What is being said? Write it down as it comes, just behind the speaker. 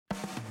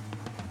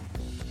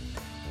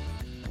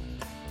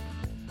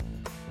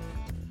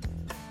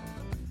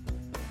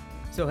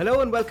So, hello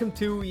and welcome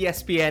to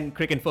ESPN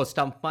Cricket for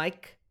Stump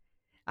Mike.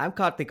 I'm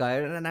Karthik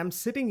Iyer and I'm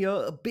sitting here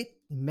a bit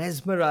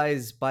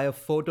mesmerized by a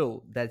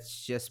photo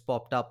that's just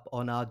popped up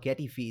on our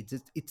Getty feeds.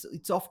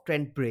 It's off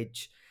Trent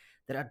Bridge.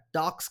 There are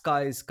dark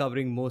skies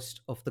covering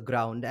most of the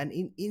ground, and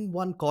in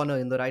one corner,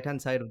 in the right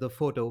hand side of the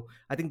photo,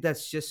 I think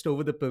that's just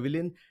over the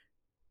pavilion.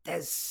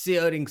 There's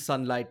searing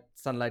sunlight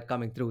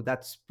coming through.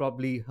 That's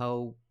probably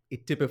how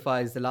it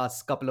typifies the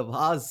last couple of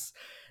hours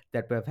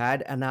that we've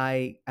had. And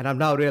I'm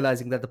now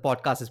realizing that the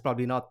podcast is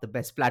probably not the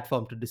best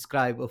platform to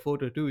describe a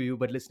photo to you,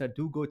 but listener,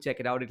 do go check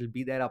it out. It'll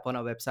be there up on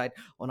our website,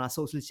 on our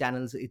social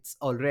channels. It's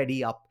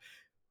already up.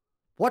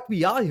 What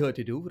we are here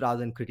to do,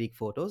 rather than critique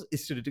photos,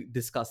 is to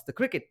discuss the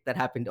cricket that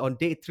happened on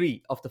day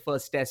three of the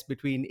first test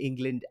between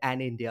England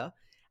and India.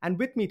 And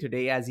with me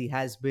today, as he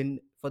has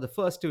been for the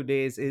first 2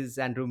 days, is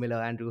Andrew Miller.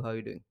 Andrew, how are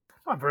you doing?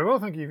 I'm very well,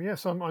 thank you.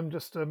 Yes, I'm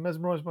just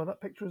mesmerised by that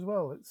picture as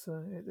well. It's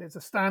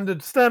a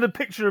standard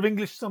picture of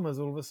English summers.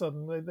 All of a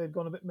sudden, they've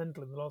gone a bit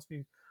mental in the last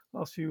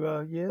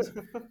few years.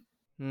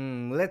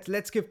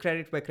 Let's give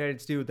credit where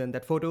credit's due. Then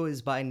that photo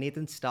is by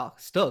Nathan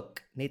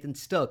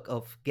Sturck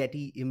of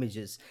Getty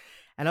Images,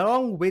 and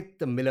along with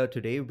the Miller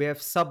today, we have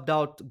subbed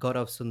out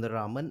Gaurav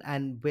Sundararaman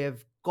and we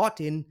have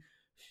got in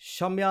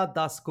Shamya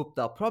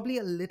Dasgupta, probably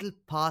a little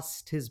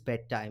past his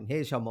bedtime.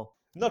 Hey, Shamo.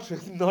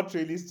 Not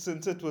really,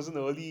 since it was an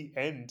early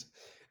end.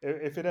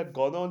 If it had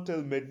gone on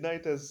till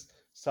midnight, as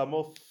some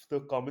of the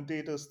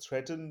commentators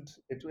threatened,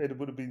 it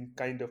would have been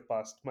kind of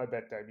past my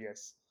bedtime,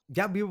 yes.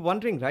 Yeah, we were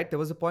wondering, right? There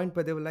was a point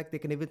where they were like, they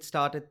can even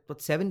start at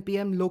what 7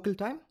 p.m. local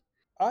time.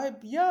 I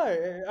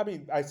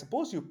mean, I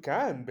suppose you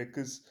can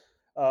because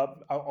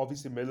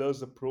obviously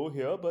Miller's a pro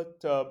here, but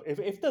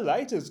if the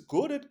light is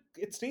good,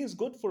 it stays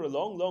good for a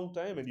long, long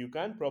time, and you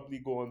can probably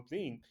go on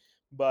playing.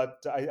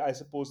 But I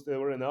suppose there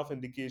were enough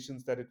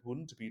indications that it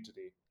wouldn't be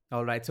today.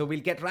 All right, so we'll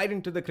get right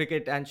into the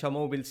cricket, and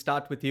Shamo, we'll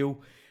start with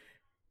you.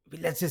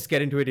 Let's just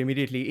get into it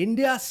immediately.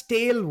 India's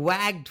tail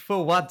wagged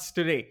for once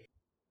today.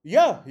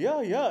 Yeah.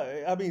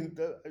 I mean,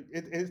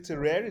 it's a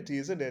rarity,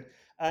 isn't it?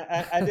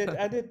 And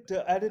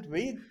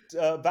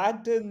it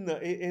backed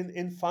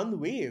in fun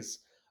ways.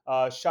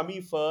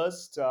 Shami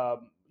first,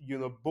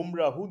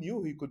 Bumrah, who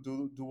knew he could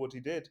do what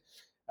he did,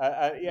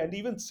 and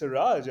even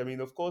Siraj. I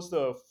mean, of course,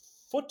 the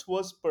foot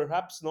was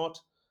perhaps not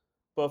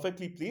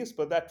perfectly placed,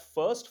 but that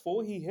first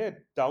four he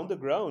hit down the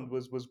ground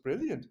was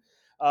brilliant.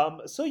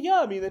 So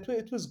yeah, I mean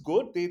it was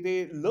good.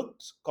 They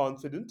looked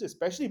confident,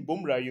 especially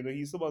Bumrah. You know,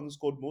 he's the one who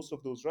scored most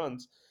of those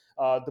runs.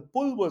 The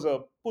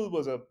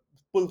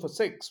pull for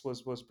six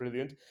was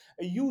brilliant.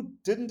 You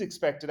didn't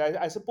expect it,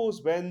 I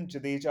suppose, when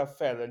Jadeja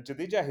fell, and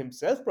Jadeja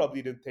himself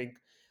probably didn't think.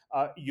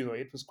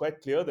 It was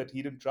quite clear that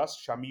he didn't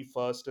trust Shami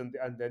first, and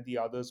then the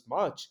others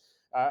march.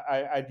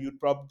 And you'd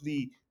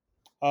probably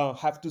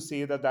have to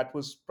say that that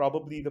was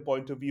probably the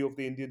point of view of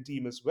the Indian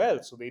team as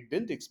well. So they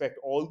didn't expect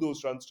all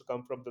those runs to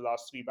come from the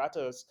last three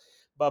batters,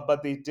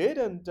 but they did,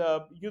 and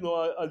a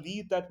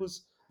lead that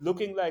was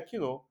looking like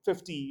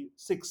 50,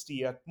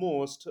 60 at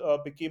most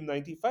became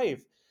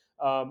 95,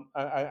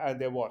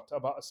 and they're what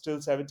about still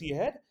 70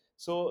 ahead.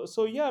 So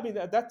yeah, I mean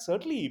that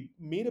certainly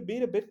made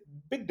a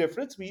big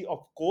difference. We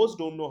of course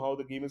don't know how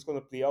the game is going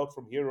to play out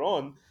from here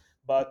on,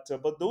 but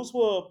those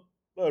were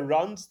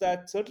runs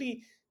that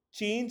certainly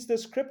changed the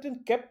script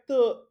and kept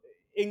the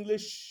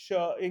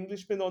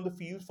Englishmen on the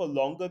field for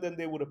longer than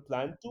they would have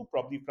planned to.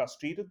 Probably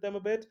frustrated them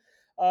a bit.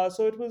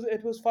 So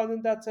it was fun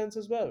in that sense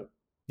as well.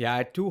 Yeah,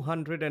 at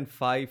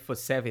 205 for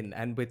 7,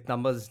 and with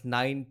numbers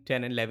 9,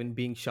 10, and 11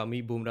 being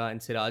Shami, Bumrah,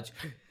 and Siraj.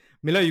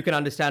 Miller, you can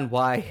understand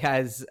why,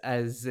 as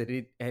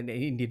an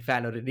Indian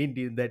fan or an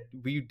Indian, that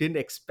we didn't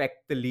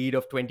expect the lead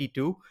of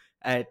 22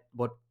 at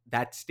what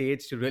that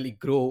stage to really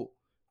grow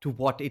to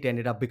what it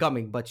ended up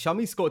becoming. But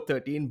Shami scored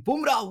 13,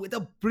 Bumrah with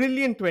a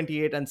brilliant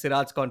 28, and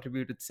Siraj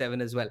contributed 7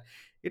 as well.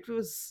 It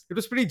was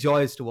pretty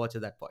joyous to watch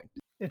at that point.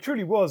 It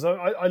truly was.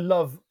 I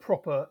love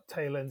proper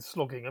tail end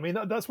slogging. I mean,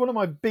 that's one of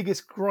my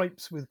biggest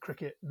gripes with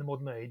cricket in the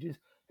modern age is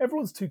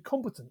everyone's too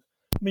competent.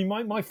 I mean,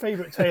 my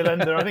favourite tail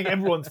ender, I think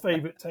everyone's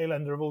favourite tail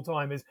ender of all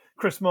time is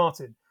Chris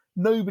Martin.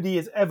 Nobody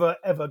is ever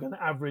going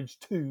to average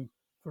two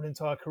for an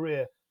entire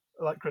career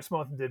like Chris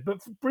Martin did.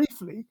 But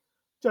briefly,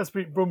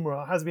 Jasprit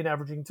Bumrah has been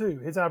averaging two.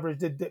 His average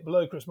did dip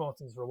below Chris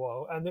Martin's for a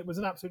while, and it was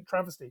an absolute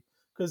travesty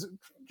because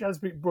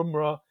Jasprit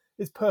Bumrah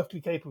is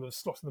perfectly capable of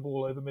slotting the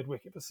ball over mid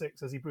wicket for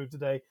six, as he proved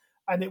today.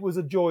 And it was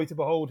a joy to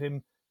behold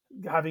him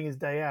having his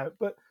day out.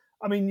 But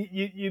I mean,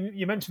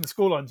 you mentioned the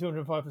scoreline,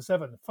 205 for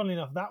 7. Funnily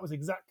enough, that was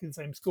exactly the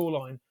same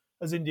scoreline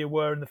as India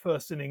were in the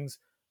first innings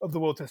of the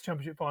World Test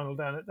Championship final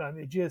down at the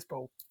Ageas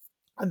Bowl.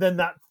 And then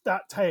that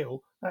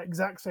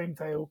exact same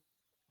tail,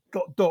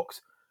 got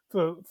docked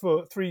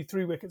for three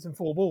wickets and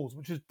four balls,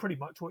 which is pretty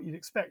much what you'd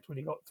expect when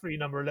you got three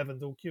number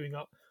 11s all queuing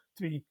up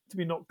to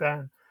be knocked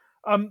down.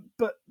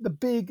 But the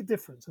big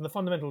difference and the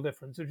fundamental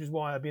difference, which is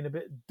why I've been a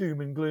bit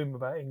doom and gloom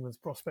about England's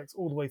prospects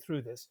all the way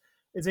through this,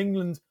 is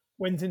England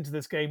went into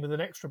this game with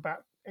an extra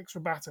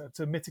batter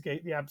to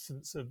mitigate the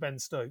absence of Ben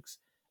Stokes,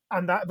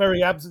 and that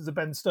very absence of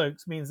Ben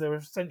Stokes means they were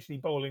essentially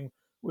bowling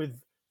with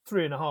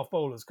 3.5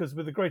 bowlers. Because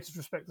with the greatest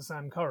respect to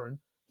Sam Curran,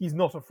 he's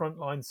not a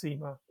frontline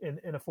seamer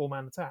in a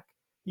 4-man attack.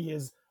 He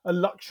is a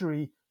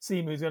luxury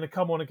seamer who's going to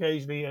come on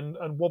occasionally and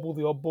wobble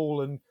the odd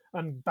ball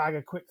and bag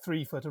a quick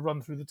 3 for to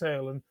run through the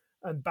tail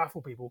and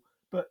baffle people.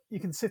 But you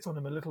can sit on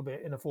him a little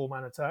bit in a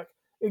 4-man attack.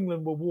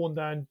 England were worn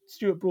down.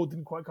 Stuart Broad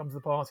didn't quite come to the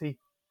party.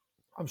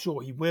 I'm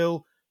sure he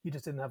will. He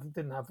just didn't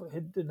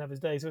have his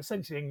day. So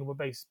essentially, England were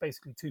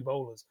basically 2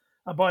 bowlers.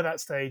 And by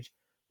that stage,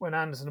 when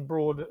Anderson and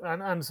Broad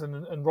and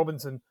Anderson and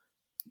Robinson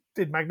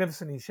did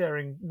magnificently,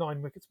 sharing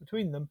 9 wickets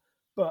between them,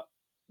 but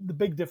the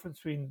big difference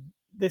between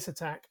this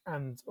attack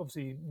and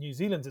obviously New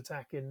Zealand's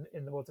attack in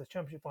the World Test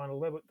Championship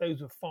final,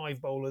 those were 5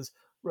 bowlers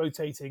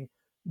rotating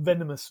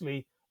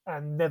venomously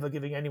and never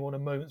giving anyone a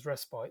moment's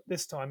respite.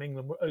 This time,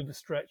 England were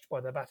overstretched by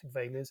their batting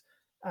failures,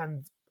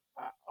 and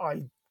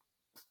I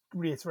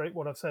reiterate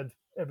what I've said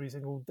every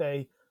single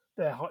day.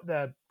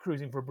 They're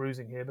cruising for a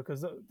bruising here,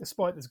 because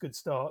despite this good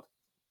start,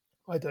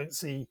 I don't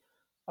see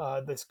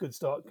this good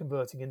start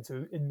converting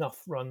into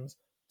enough runs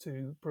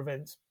to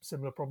prevent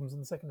similar problems in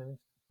the second innings.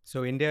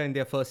 So India in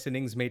their first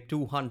innings made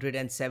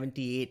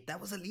 278. That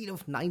was a lead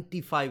of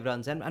 95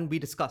 runs. And we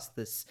discussed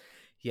this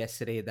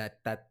yesterday, that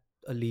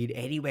a lead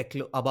anywhere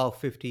above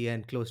 50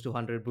 and close to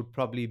 100 would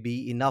probably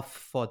be enough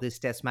for this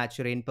test match,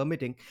 rain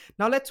permitting.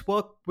 Now let's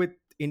work with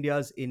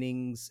India's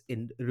innings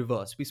in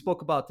reverse. We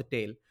spoke about the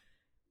tail.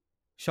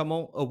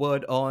 Shamo, a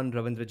word on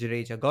Ravindra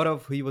Jadeja.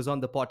 Gaurav, he was on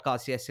the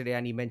podcast yesterday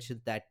and he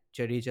mentioned that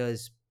Jadeja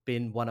has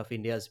been one of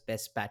India's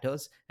best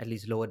batters, at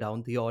least lower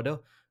down the order,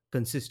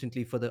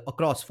 consistently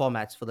across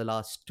formats for the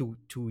last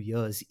two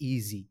years,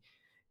 easy.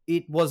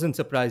 It wasn't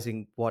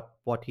surprising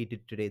what he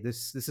did today.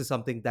 This is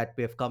something that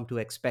we have come to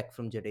expect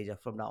from Jadeja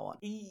from now on.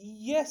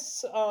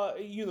 Yes,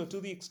 to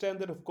the extent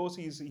that, of course,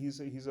 he's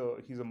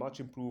a much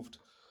improved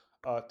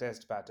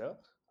test batter.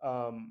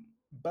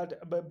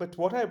 But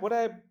what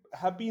I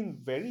have been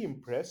very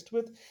impressed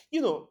with,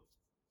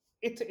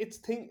 it's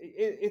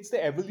the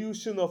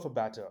evolution of a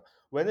batter.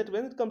 When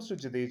it comes to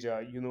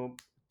Jadeja,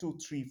 2,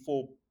 3,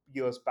 4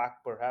 years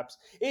back, perhaps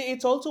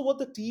it's also what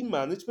the team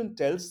management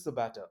tells the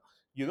batter.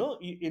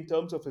 In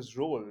terms of his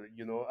role.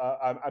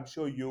 I'm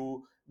sure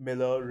you,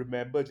 Miller,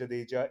 remember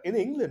Jadeja in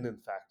England, in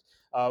fact.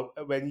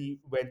 When he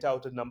went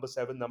out at number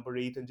 7, number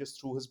 8, and just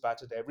threw his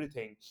bat at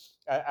everything,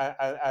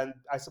 and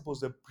I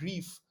suppose the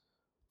brief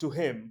to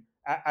him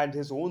and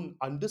his own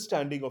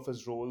understanding of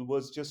his role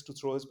was just to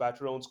throw his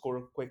bat around, score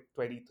a quick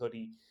 20,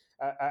 30,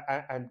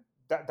 and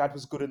that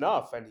was good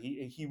enough. And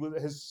he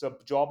was, his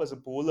job as a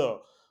bowler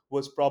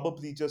was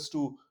probably just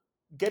to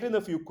get in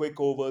a few quick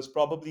overs,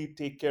 probably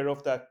take care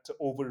of that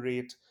over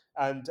rate,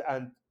 and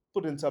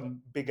put in some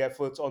big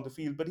efforts on the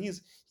field. But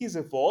he's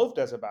evolved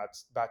as a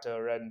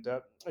batter, and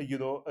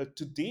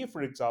today,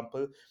 for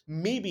example,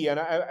 maybe, and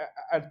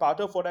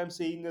part of what I'm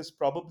saying is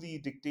probably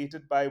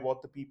dictated by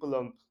what the people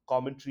on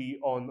commentary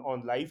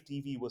on live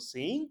TV was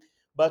saying,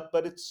 but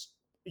it's,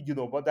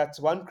 but that's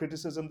one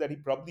criticism, that he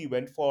probably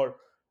went for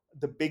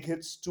the big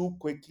hits too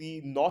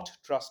quickly, not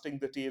trusting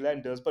the tail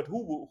enders. But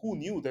who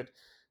knew that,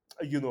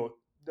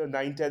 the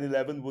 9, 10,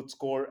 11 would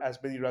score as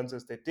many runs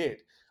as they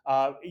did.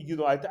 I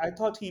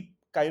thought he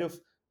kind of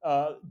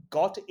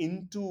got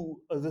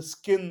into the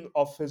skin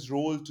of his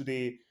role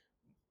today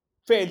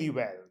fairly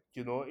well.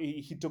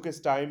 He took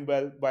his time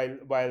while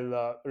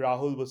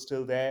Rahul was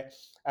still there,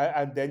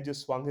 and then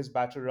just swung his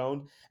bat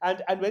around.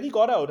 And when he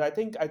got out, I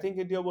think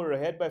India were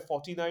ahead by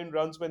 49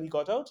 runs when he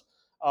got out.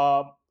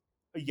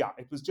 Yeah,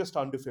 it was just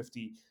under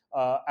 50,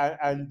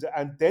 and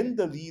then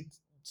the lead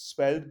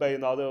swelled by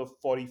another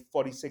 40,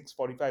 46,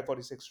 45,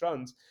 46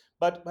 runs.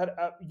 But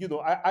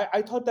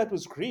I thought that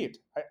was great.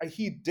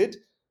 He did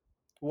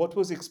what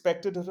was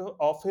expected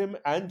of him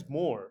and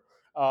more.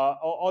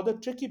 On the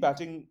tricky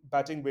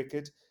batting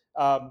wicket,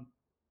 um,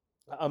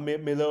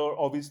 Miller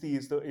obviously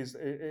is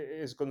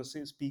going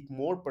to speak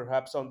more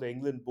perhaps on the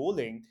England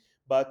bowling,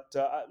 but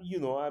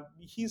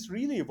he's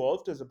really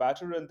evolved as a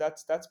batter, and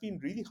that's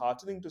been really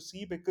heartening to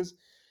see, because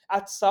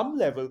at some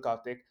level,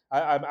 Karthik,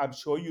 I'm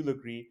sure you'll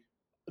agree,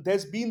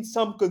 there's been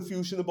some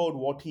confusion about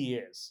what he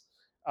is.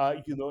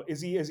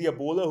 Is he a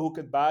bowler who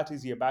can bat?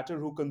 Is he a batter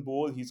who can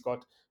bowl? He's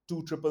got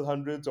 2 triple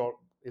hundreds, or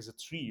is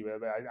it 3? Well,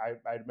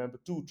 I remember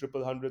 2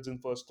 triple hundreds in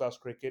first class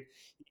cricket.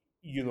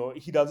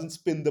 He doesn't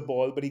spin the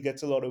ball, but he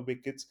gets a lot of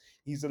wickets.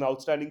 He's an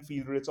outstanding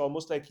fielder. It's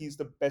almost like he's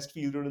the best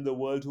fielder in the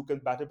world, who can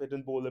bat a bit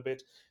and bowl a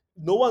bit.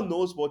 No one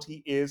knows what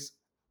he is.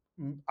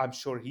 I'm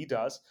sure he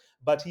does,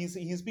 but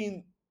he's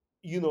been,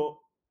 you know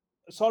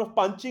sort of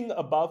punching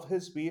above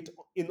his weight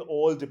in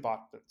all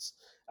departments,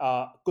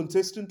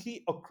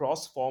 consistently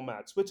across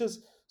formats, which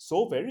is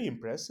so very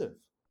impressive.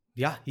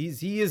 Yeah,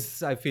 he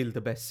is, I feel,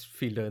 the best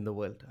fielder in the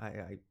world.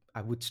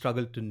 I would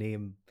struggle to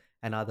name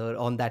another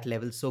on that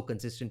level so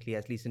consistently,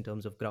 at least in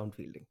terms of ground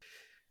fielding.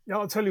 Yeah,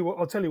 I'll tell you what.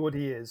 I'll tell you what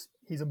he is.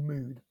 He's a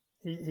mood.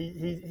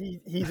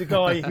 He's a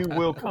guy who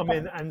will come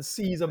in and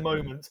seize a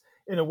moment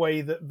in a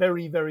way that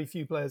very, very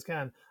few players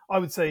can. I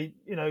would say,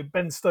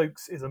 Ben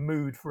Stokes is a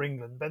mood for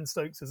England. Ben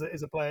Stokes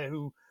is a player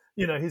who,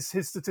 his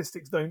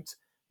statistics don't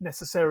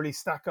necessarily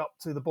stack up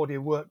to the body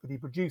of work that he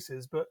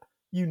produces, but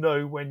you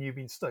know when you've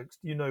been stoked.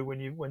 You know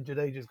when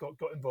Jadeja's got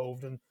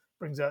involved and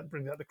brings out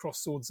the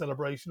cross sword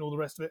celebration, all the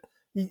rest of it.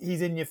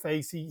 He's in your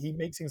face. He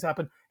makes things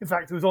happen. In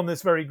fact, it was on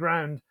this very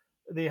ground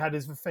that he had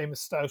his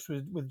famous stoush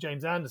with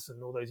James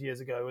Anderson all those years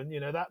ago, and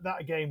that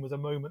again was a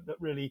moment that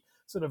really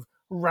sort of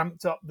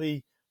ramped up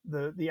the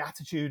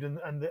attitude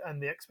and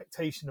the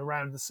expectation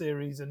around the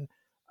series. And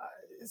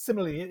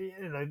similarly,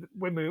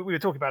 when we were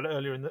talking about it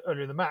earlier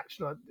in the match,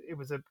 like, it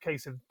was a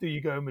case of do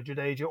you go in with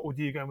Jadeja or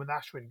do you go in with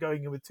Ashwin?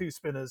 Going in with two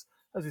spinners,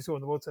 as we saw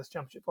in the World Test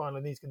Championship final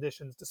in these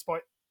conditions,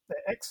 despite their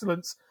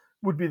excellence,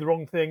 would be the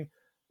wrong thing.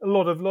 A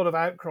lot of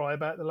outcry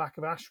about the lack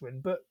of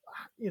Ashwin, but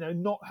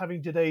not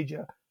having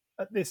Jadeja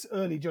at this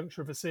early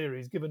juncture of a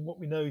series, given what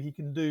we know he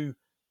can do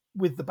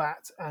with the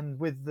bat and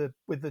with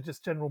the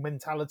just general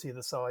mentality of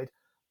the side,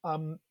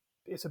 um,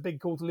 it's a big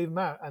call to leave him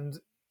out. And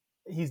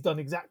he's done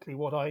exactly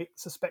what I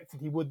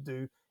suspected he would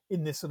do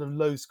in this sort of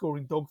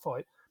low-scoring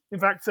dogfight. In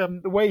fact,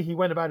 the way he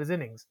went about his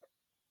innings,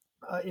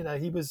 he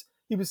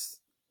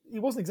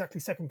wasn't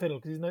exactly second fiddle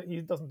because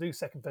he doesn't do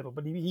second fiddle,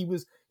 but he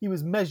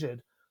was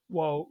measured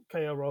while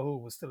KL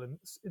Rahul was still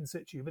in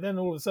situ. But then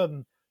all of a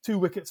sudden, 2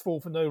 wickets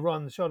fall for no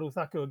runs. Shardul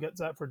Thakur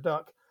gets out for a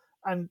duck,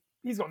 and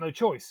he's got no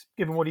choice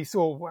given what he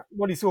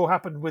saw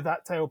happen with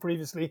that tail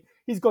previously.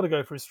 He's got to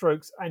go for his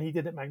strokes, and he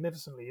did it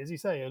magnificently. As you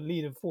say, a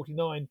lead of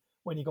 49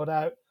 when he got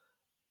out,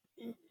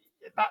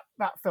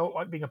 that felt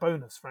like being a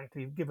bonus,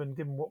 frankly, given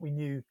what we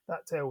knew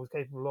that tail was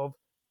capable of.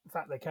 The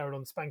fact they carried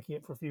on spanking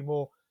it for a few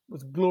more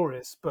was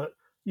glorious, but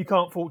you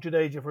can't fault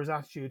Jadeja for his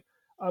attitude.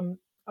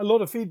 A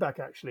lot of feedback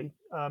actually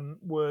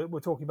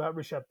were talking about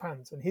Rishabh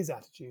Pant and his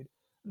attitude.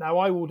 Now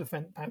I will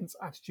defend Pant's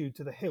attitude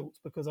to the hilt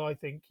because I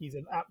think he's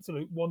an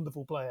absolute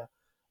wonderful player.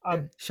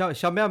 Yeah,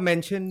 Shamya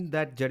mentioned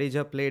that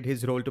Jadeja played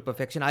his role to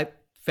perfection. I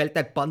felt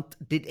that Pant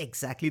did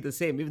exactly the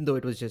same, even though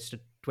it was just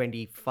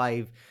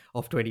 25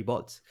 of 20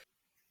 balls.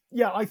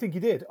 Yeah, I think he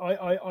did.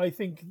 I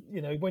think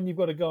when you've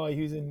got a guy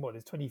who's in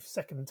his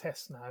 22nd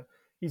Test now,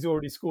 he's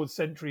already scored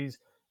centuries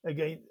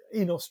again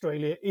in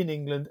Australia, in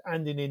England,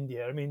 and in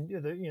India. I mean,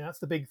 that's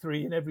the big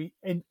three in every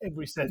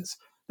sense.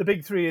 The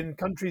big three in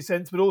country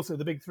sense, but also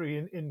the big three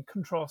in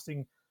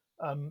contrasting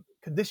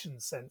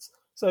conditions sense.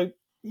 So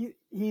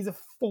he's a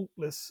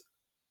faultless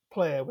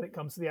player when it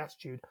comes to the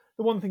attitude.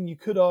 The one thing you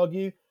could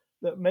argue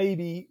that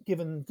maybe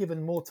given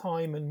more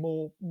time and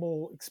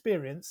more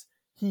experience,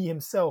 he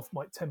himself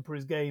might temper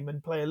his game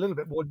and play a little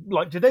bit more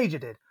like Jadeja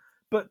did.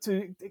 But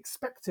to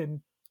expect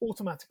him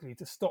automatically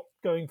to stop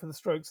going for the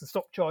strokes and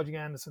stop charging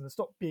Anderson and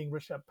stop being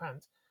Rishabh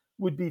Pant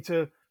would be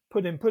to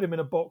put him in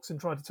a box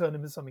and try to turn him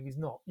into something he's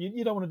not.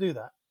 You don't want to do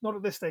that. Not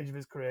at this stage of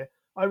his career.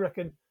 I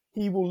reckon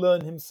he will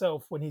learn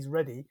himself when he's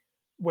ready,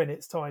 when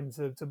it's time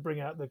to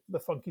bring out the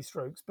funky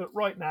strokes. But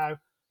right now,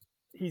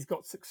 he's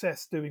got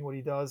success doing what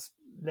he does.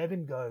 Let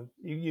him go.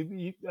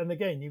 And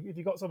again, if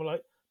you've got someone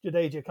like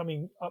Jadeja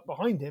coming up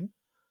behind him,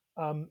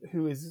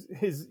 who is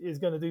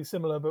going to do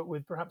similar, but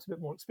with perhaps a bit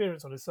more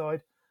experience on his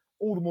side,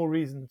 all the more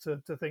reason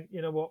to think,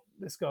 you know what,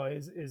 this guy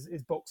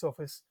is box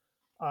office.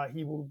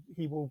 He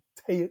will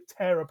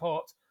tear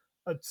apart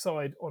a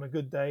side on a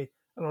good day,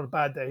 and on a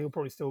bad day, he'll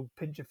probably still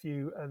pinch a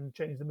few and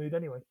change the mood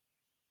anyway.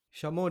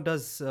 Shamo,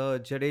 does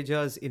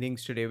Jadeja's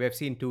innings today, we've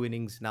seen two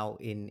innings now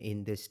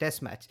in this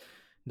test match,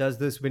 does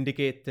this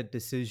vindicate the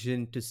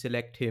decision to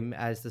select him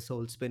as the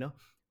sole spinner?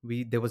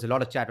 There was a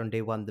lot of chat on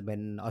day one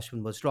when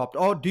Ashwin was dropped.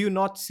 Or do you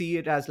not see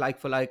it as like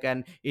for like,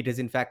 and it is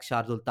in fact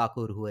Shardul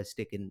Thakur who has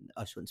taken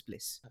Ashwin's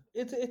place?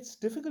 It's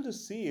difficult to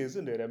see,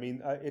 isn't it? I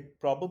mean, it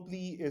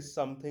probably is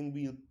something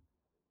we'll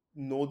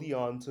know the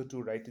answer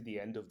to right at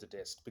the end of the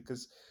test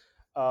because,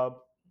 uh,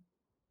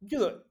 you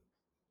know,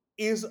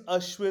 is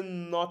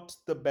Ashwin not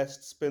the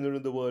best spinner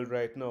in the world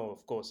right now?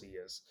 Of course he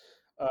is.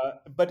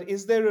 But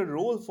is there a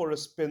role for a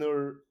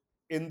spinner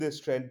in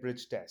this Trent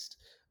Bridge test?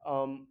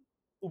 Um,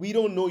 we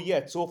don't know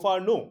yet. So far,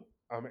 no.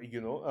 I mean,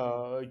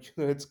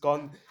 it's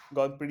gone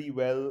pretty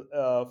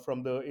well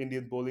from the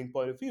Indian bowling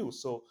point of view.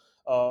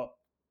 Uh,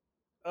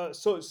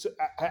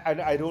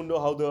 and I don't know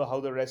how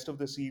the rest of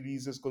the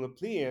series is going to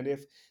play, and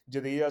if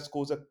Jadeja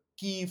scores a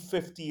key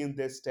 50 in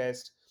this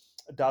test,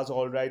 does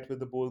all right with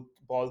the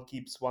ball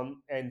keeps one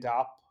end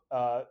up,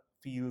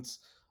 fields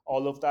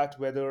all of that.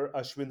 Whether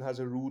Ashwin has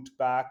a route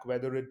back,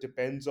 whether it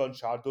depends on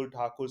Shardul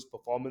Thakur's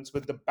performance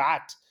with the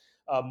bat.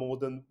 More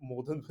than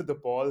with the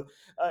ball,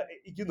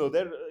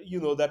 there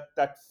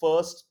that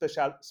first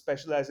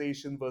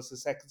specialization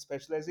versus second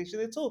specialization.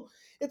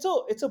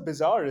 It's a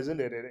bizarre, isn't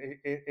it?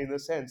 In a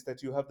sense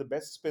that you have the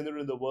best spinner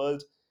in the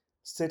world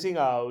sitting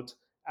out,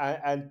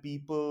 and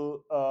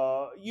people.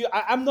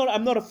 I'm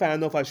not a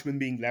fan of Ashwin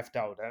being left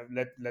out.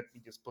 Let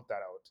me just put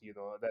that out.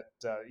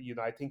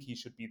 I think he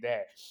should be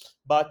there,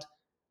 but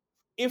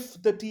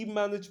if the team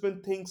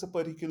management thinks a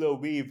particular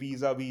way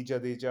vis-a-vis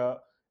Jadeja,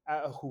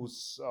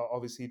 who's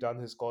obviously done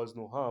his cause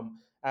no harm,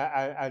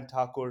 and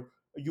Thakur,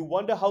 you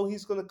wonder how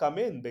he's going to come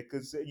in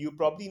because you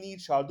probably need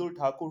Shardul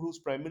Thakur, who's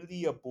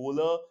primarily a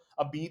bowler,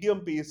 a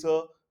medium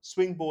pacer,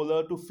 swing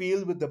bowler, to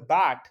fail with the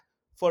bat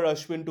for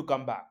Ashwin to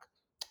come back.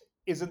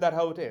 Isn't that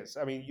how it is?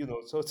 I mean,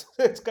 so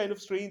it's kind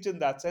of strange in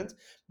that sense.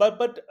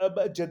 But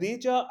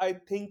Jadeja, I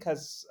think,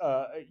 has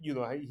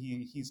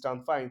he's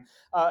done fine.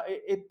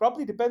 It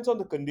probably depends on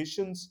the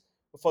conditions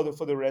for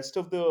the rest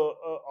of the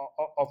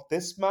of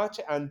this match,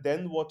 and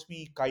then what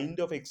we kind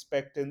of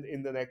expect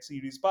in the next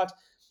series. But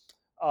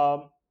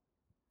um,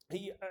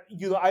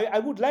 I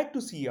would like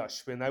to see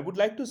Ashwin. I would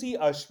like to see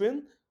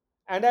Ashwin,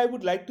 and I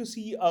would like to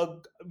see a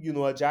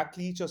Jack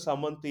Leach or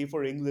someone play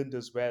for England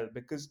as well.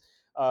 Because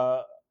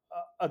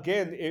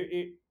again,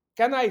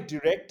 can I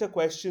direct a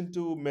question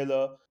to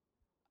Miller?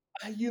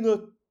 Uh, You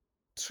know,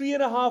 three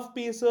and a half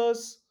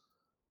pacers,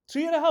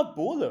 three and a half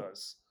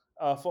bowlers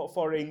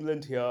for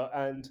England here,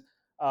 and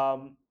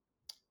um,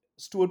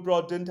 Stuart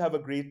Broad didn't have a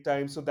great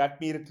time, so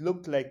that made it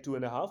look like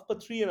 2.5, but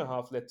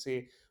 3.5, let's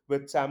say,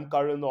 with Sam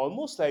Curran,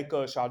 almost like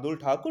a Shardul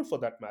Thakur for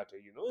that matter,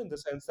 in the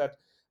sense that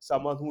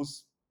someone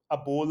who's a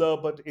bowler,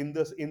 but in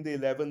the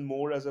 11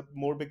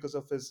 more because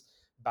of his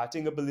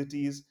batting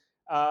abilities.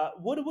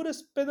 Would a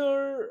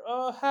spinner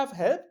have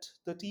helped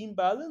the team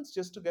balance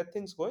just to get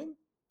things going?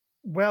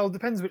 Well,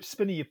 depends which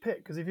spinner you pick,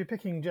 because if you're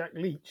picking Jack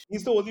Leach,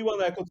 He's the only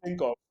one I could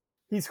think of.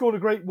 he scored a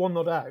great one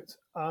not out.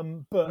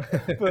 But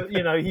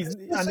he's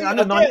See, and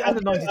the 92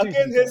 to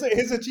again, be his fair.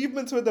 his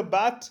achievements with the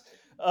bat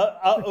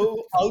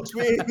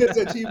outweigh his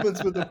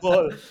achievements with the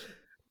ball.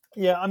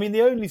 Yeah, I mean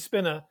the only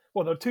spinner,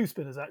 well, there are two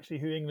spinners actually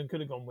who England could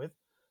have gone with.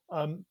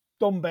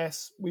 Dom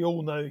Bess, we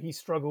all know he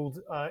struggled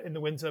in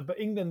the winter, but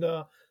England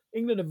are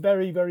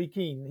very very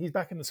keen. He's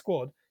back in the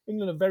squad.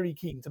 England are very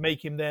keen to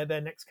make him their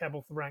next cab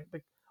off the rank.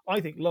 But I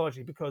think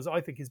largely because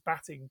I think his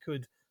batting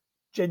could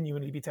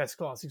genuinely be test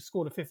class. He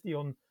scored a 50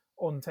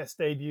 on test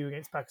debut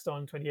against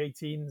Pakistan in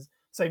 2018,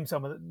 same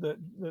summer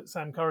that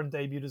Sam Curran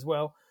debuted as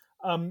well.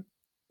 Um,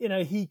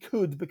 he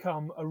could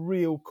become a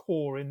real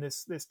core in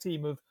this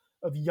team of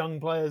young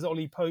players.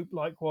 Ollie Pope,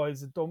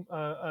 likewise,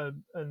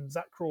 and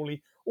Zach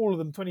Crawley, all of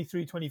them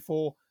 23,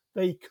 24.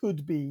 They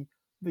could be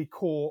the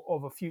core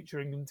of a future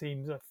England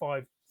team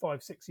 5,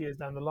 6 years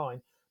down the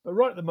line. But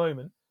right at the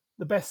moment,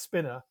 the best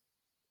spinner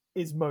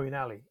is Moeen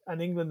Ali,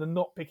 and England are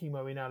not picking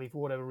Moeen Ali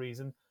for whatever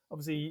reason.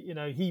 Obviously,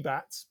 he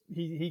bats.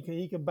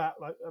 He can bat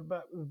like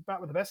bat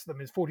with the best of them.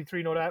 His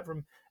 43 not out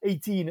from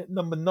 18 at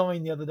number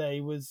 9 the other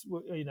day was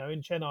in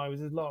Chennai was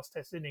his last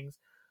Test innings.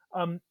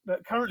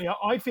 But currently,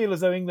 I feel as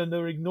though England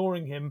are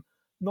ignoring him,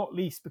 not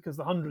least because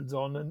the hundreds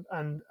on,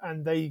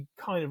 and they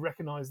kind of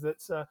recognise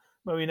that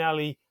Moeen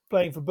Ali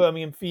playing for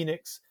Birmingham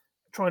Phoenix,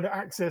 trying to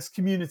access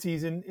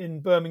communities in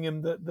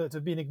Birmingham that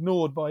have been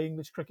ignored by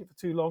English cricket for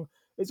too long,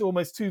 it's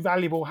almost too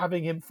valuable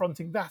having him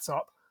fronting that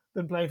up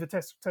than playing for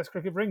Test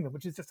cricket for England,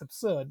 which is just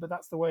absurd. But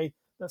that's the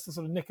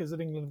sort of knickers that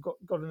England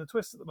have got in a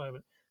twist at the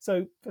moment.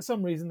 So for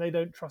some reason they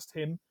don't trust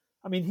him.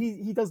 I mean,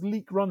 he does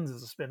leak runs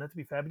as a spinner, to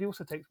be fair, but he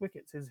also takes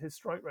wickets. His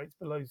strike rate's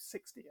below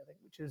 60, I think,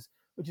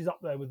 which is up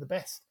there with the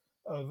best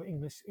of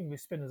English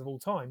spinners of all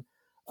time.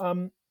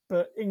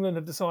 But England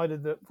have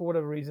decided that for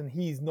whatever reason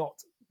he's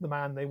not the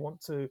man they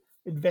want to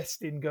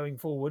invest in going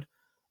forward,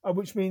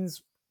 which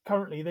means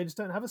currently they just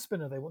don't have a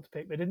spinner they want to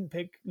pick. They didn't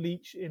pick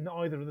Leach in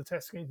either of the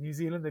tests against New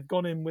Zealand. They've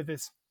gone in with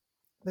this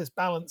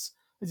balance,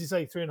 as you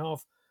say, three and a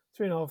half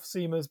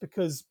seamers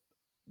because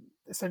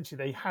essentially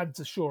they had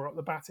to shore up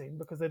the batting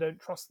because they don't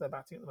trust their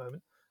batting at the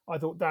moment. I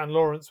thought Dan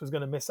Lawrence was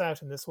going to miss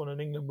out in this one,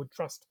 and England would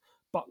trust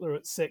Butler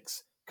at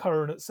 6,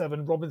 Curran at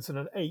 7, Robinson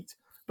at 8.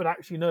 But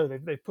actually, no,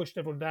 they've pushed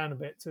everyone down a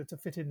bit to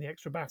fit in the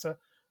extra batter.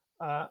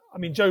 I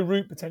mean, Joe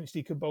Root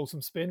potentially could bowl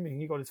some spin. I mean,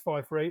 he got his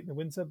 5 for 8 in the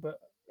winter, but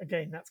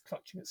again, that's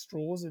clutching at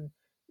straws, and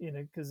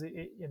because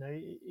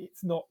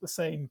it's not the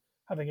same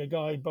having a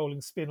guy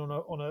bowling spin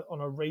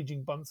on a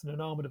raging Bunsen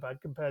and Ahmedabad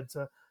compared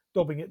to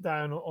dobbing it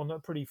down on a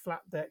pretty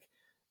flat deck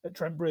at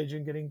Trent Bridge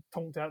and getting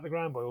tonked out the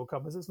ground by all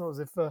comers. It's not as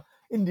if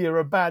India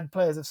are bad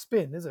players of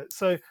spin, is it?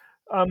 So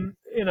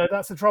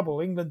that's the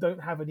trouble. England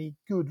don't have any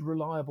good,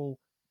 reliable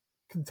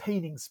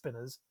containing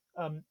spinners.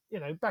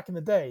 Back in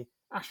the day,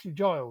 Ashley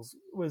Giles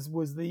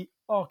was the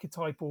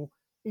archetypal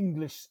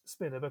English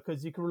spinner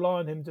because you could rely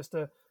on him just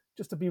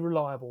to be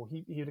reliable.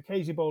 He would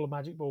occasionally bowl a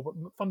magic ball, but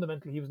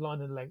fundamentally he was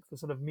line and length, a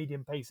sort of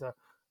medium pacer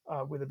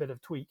with a bit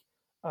of tweak.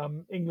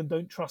 England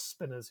don't trust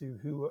spinners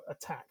who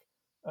attack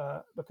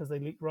because they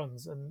leak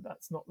runs, and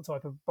that's not the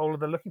type of bowler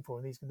they're looking for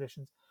in these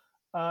conditions.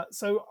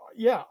 So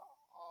yeah,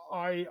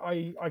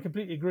 I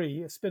completely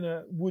agree. A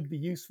spinner would be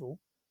useful,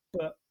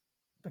 but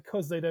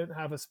because they don't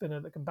have a spinner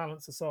that can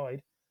balance the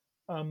side,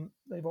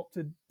 they've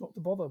opted not to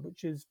bother,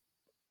 which is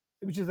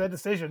their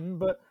decision.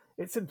 But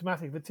it's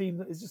symptomatic of a team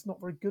that is just not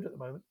very good at the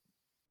moment.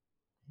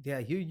 Yeah,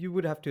 you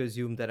would have to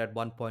assume that at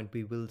one point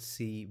we will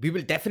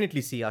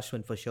definitely see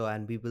Ashwin for sure,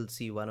 and we will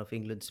see one of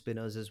England's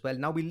spinners as well.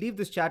 Now we'll leave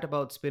this chat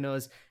about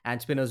spinners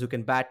and spinners who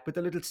can bat with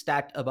a little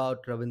stat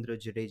about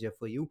Ravindra Jadeja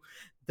for you.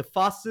 The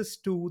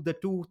fastest to the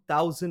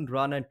 2,000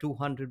 run and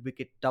 200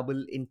 wicket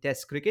double in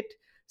Test cricket.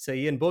 So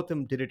Ian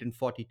Botham did it in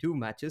 42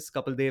 matches,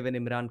 Kapil Dev and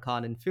Imran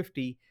Khan in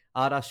 50,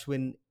 R.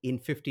 Ashwin in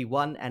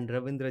 51, and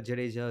Ravindra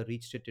Jadeja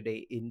reached it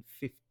today in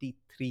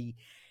 53.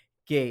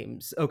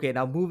 games. Okay,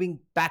 now moving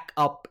back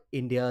up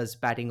India's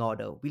batting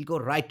order, we'll go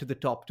right to the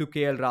top to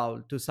KL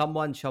Rahul, to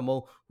someone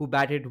Shamo who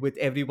batted with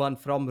everyone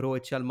from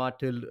Rohit Sharma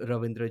till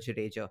Ravindra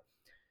Jadeja.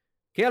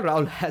 KL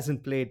Rahul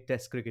hasn't played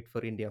Test cricket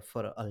for India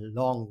for a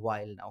long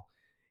while now.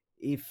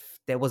 If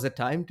there was a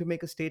time to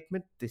make a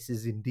statement, this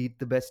is indeed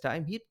the best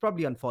time. He's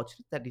probably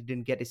unfortunate that he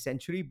didn't get a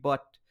century,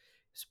 but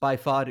it's by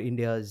far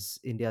India's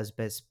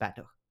best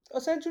batter.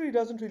 A century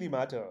doesn't really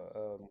matter.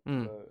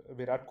 Hmm.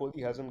 Virat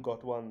Kohli hasn't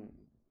got one.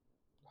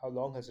 How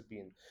long has it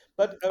been?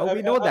 But Oh,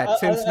 we know that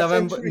since a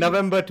November century.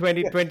 November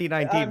Yeah,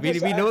 2019. I'm We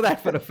just we know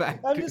that for a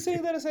fact. I'm just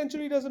saying that a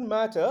century doesn't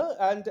matter,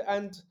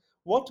 and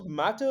what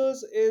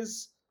matters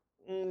is,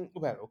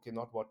 well, okay,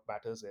 not what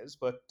matters is,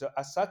 but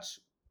as such,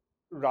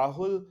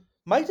 Rahul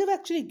might have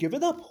actually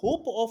given up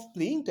hope of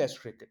playing Test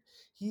cricket.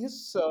 He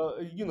is,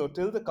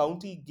 till the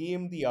county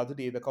game the other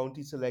day, the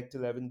county select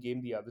 11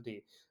 game the other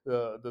day,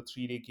 the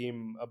 3-day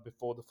game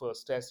before the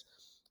first Test.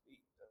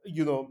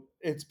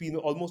 It's been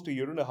almost a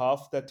year and a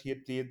half that he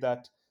had played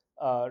that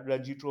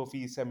Ranji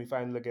Trophy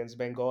semi-final against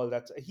Bengal.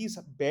 That he's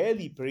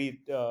barely played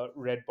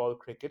red ball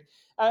cricket,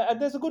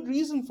 and there's a good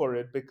reason for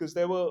it because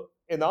there were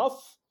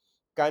enough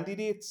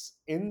candidates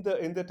in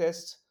the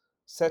test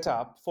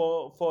setup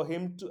for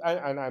him to,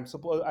 and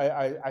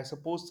I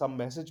suppose some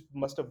message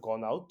must have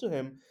gone out to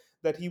him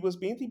that he was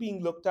mainly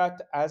being looked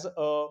at as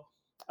a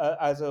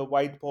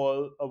white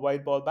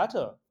ball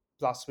batter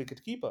plus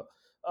wicket keeper.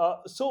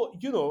 So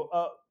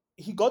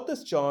he got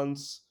this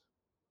chance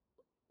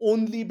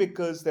only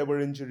because there were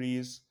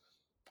injuries,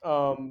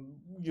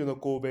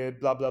 COVID,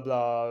 blah blah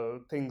blah,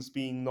 things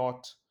being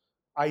not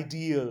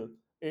ideal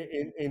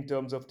in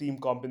terms of team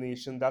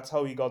combination. That's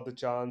how he got the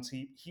chance.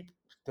 He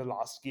the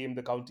last game,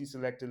 the county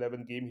select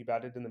 11 game, he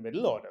batted in the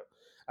middle order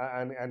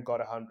and got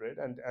 100,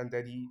 and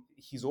then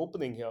he's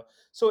opening here.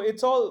 So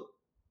it's all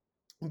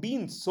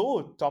been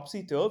so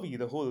topsy turvy,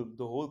 the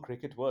whole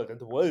cricket world and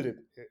the world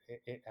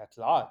at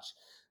large,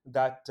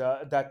 that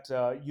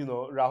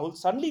Rahul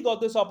suddenly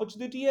got this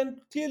opportunity and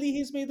clearly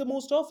he's made the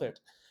most of it.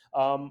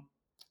 Um,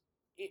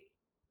 i-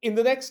 in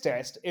the next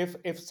test,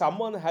 if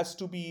someone has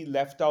to be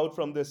left out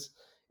from this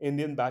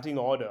Indian batting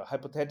order,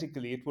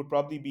 hypothetically, it would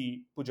probably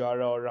be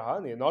Pujara or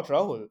Rahane, not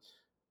Rahul,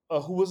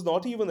 who was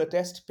not even a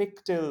test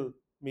pick till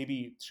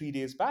maybe 3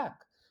 days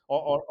back,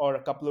 or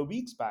a couple of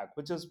weeks back,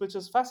 which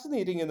is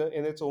fascinating in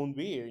its own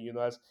way,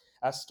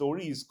 as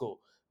stories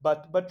go.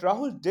 But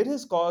Rahul did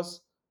his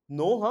cause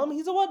no harm.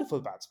 He's a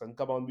wonderful batsman.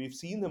 Come on, we've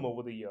seen him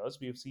over the years.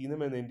 We've seen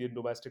him in Indian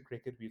domestic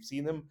cricket. We've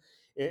seen him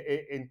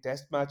in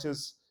test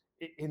matches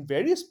in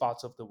various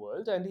parts of the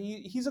world, and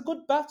he's a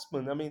good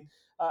batsman. I mean,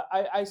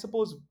 I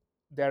suppose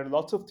there are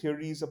lots of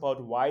theories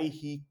about why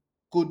he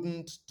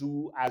couldn't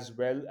do as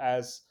well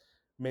as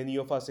many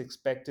of us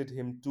expected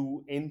him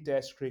to in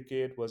Test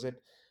cricket. Was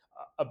it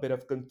a bit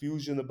of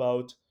confusion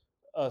about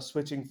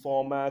switching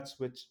formats,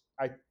 which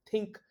I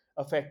think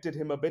affected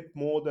him a bit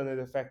more than it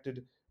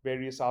affected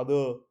various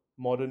other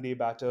modern day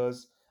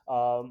batters?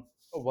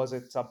 Was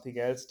it something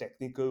else,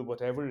 technical,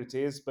 whatever it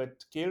is?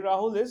 But KL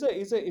Rahul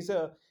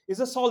is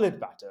a solid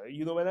batter.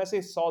 When I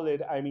say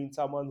solid, I mean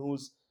someone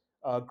who's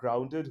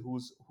grounded,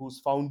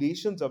 whose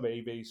foundations are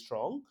very very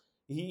strong.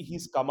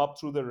 He's come up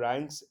through the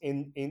ranks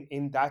in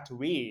that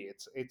way.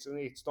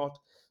 It's not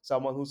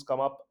someone who's come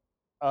up,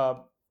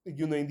 uh,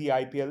 in the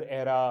IPL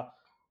era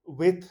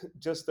with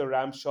just the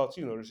ram shots.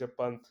 Rishabh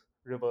Pant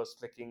reverse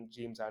flicking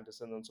James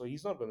Anderson, and so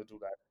he's not going to do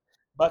that.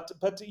 But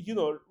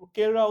KL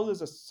Rahul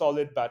is a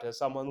solid batter,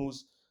 someone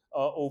who's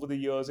over the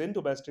years in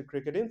domestic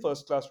cricket, in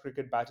first class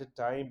cricket, batted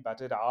time,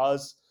 batted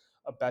hours,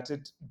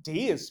 batted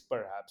days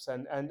perhaps,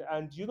 and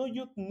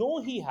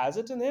he has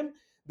it in him.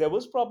 There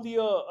was probably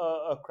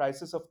a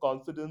crisis of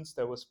confidence.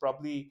 There was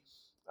probably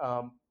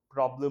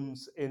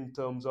problems in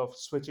terms of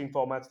switching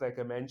formats, like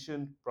I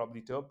mentioned,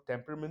 probably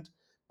temperament.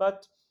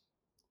 But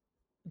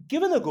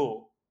given a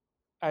go,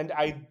 and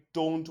I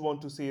don't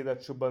want to say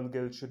that Shubman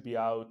Gill should be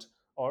out,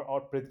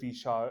 or Prithvi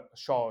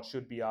Shaw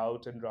should be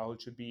out and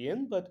Rahul should be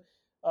in, but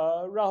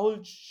Rahul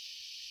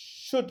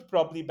should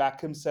probably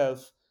back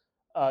himself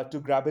to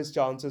grab his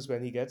chances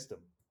when he gets them.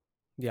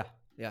 Yeah,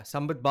 yeah.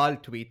 Sambit Bal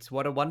tweets,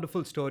 "What a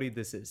wonderful story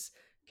this is."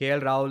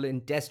 KL Rahul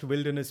in Test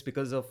wilderness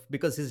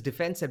because his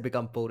defense had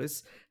become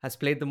porous, has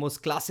played the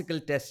most classical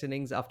Test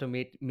innings after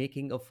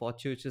making a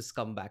fortuitous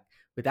comeback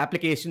with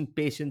application,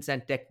 patience,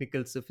 and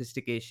technical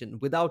sophistication.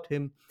 Without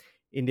him,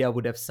 India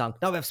would have sunk.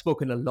 Now I've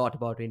spoken a lot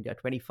about India,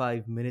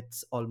 25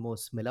 minutes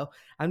almost, Miller,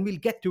 and we'll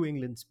get to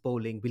England's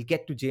bowling. We'll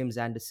get to James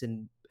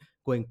Anderson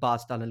going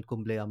past Anil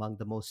Kumble among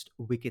the most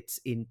wickets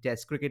in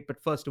Test cricket.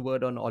 But first, a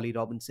word on Ollie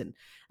Robinson.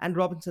 And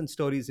Robinson's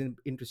story is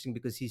interesting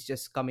because he's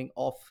just coming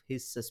off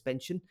his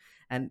suspension.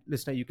 And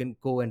listener, you can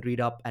go and read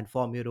up and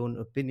form your own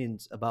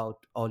opinions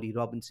about Ollie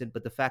Robinson.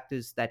 But the fact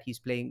is that he's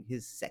playing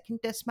his second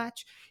Test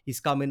match. He's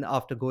come in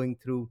after going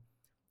through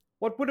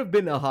what would have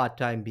been a hard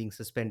time being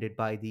suspended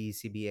by the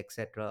ECB,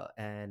 etc.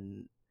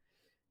 And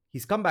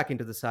he's come back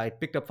into the side,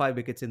 picked up 5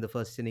 wickets in the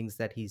first innings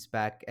that he's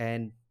back,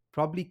 and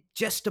probably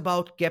just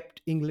about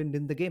kept England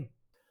in the game.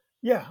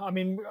 Yeah,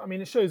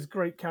 it shows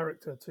great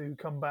character to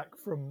come back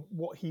from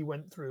what he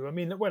went through. I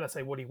mean, when I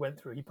say what he went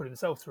through, he put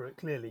himself through it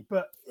clearly,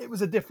 but it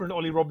was a different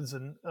Ollie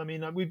Robinson. I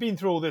mean, we've been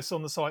through all this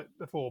on the site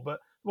before,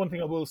 but one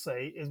thing I will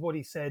say is what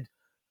he said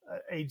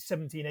age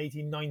 17,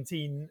 18,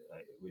 19,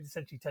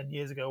 essentially 10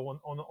 years ago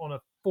on a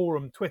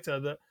forum, Twitter,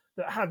 that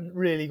hadn't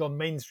really gone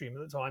mainstream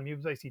at the time. He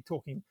was basically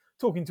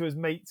talking to his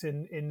mates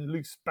in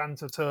loose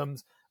banter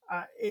terms.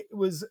 It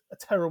was a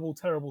terrible,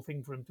 terrible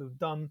thing for him to have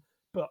done,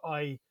 but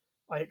I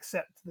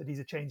accept that he's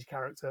a changed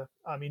character.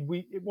 I mean,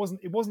 it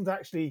wasn't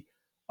actually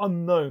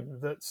unknown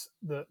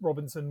that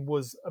Robinson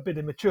was a bit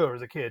immature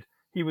as a kid.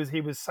 He was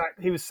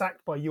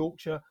sacked by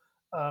Yorkshire,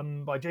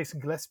 by Jason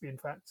Gillespie. In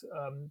fact,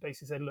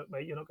 basically said, "Look,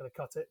 mate, you're not going to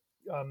cut it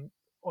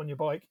on your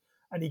bike."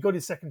 And he got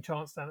his second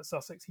chance down at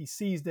Sussex. He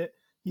seized it.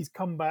 He's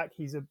come back.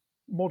 He's a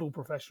model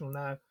professional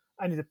now,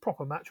 and he's a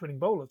proper match-winning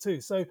bowler too.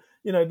 So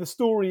the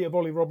story of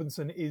Ollie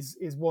Robinson is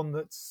one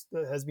that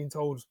has been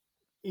told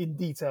in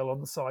detail on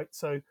the site.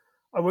 So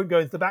I won't go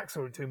into the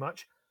backstory too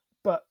much,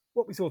 but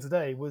what we saw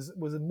today was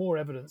more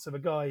evidence of a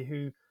guy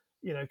who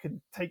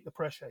can take the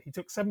pressure. He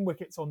took 7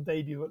 wickets on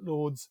debut at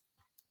Lords,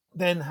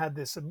 then had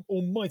this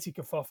almighty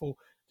kerfuffle.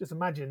 Just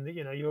imagine that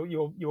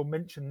your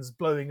mentions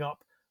blowing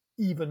up,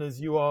 even as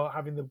you are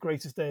having the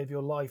greatest day of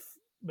your life,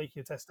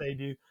 making a Test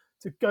debut.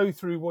 To go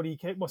through what he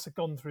must have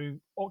gone through,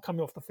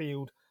 coming off the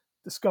field,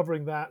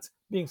 discovering that,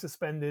 being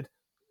suspended,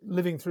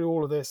 living through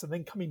all of this, and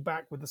then coming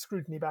back with the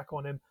scrutiny back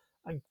on him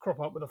and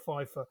crop up with a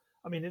fifer.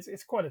 I mean,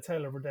 it's quite a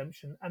tale of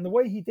redemption, and the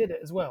way he did it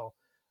as well.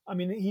 I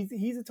mean,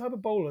 he's the type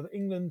of bowler that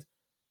England,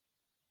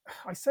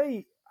 I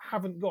say,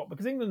 haven't got,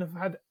 because England have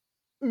had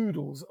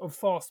oodles of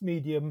fast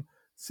medium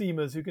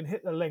seamers who can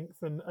hit the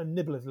length and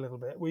nibble it a little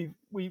bit.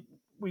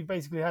 We've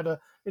basically had an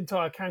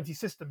entire county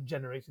system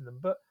generating them,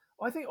 but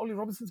I think Ollie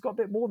Robinson's got a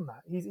bit more than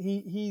that.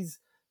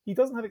 He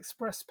doesn't have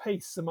express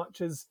pace so much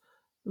as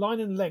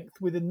line and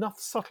length with enough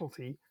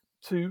subtlety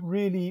to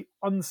really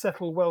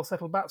unsettle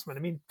well-settled batsmen. I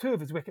mean, 2 of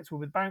his wickets were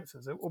with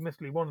bouncers.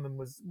 Admittedly, one of them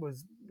was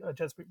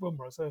Jasprit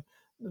Bumrah, so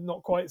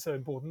not quite so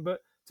important. But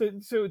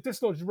to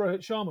dislodge Rohit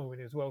Sharma when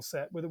he was well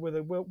set with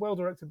a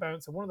well-directed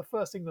bouncer, one of the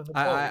first England had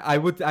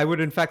bowled. I would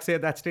in fact say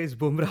at that stage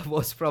Bumrah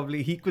was probably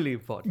equally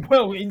important.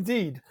 Well,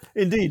 indeed.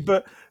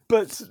 But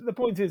the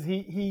point is,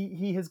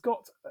 he has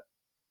got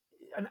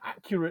an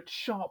accurate,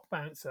 sharp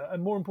bouncer,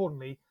 and more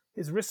importantly,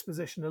 his wrist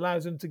position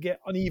allows him to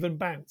get uneven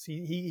bounce.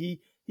 He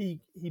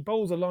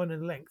bowls a line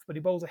and length, but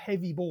he bowls a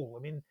heavy ball.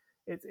 I mean,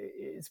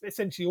 it's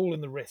essentially all in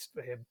the wrist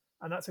for him,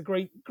 and that's a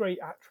great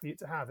attribute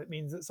to have. It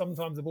means that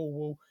sometimes the ball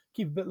will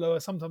keep a bit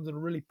lower, sometimes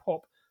it'll really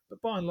pop,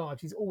 but by and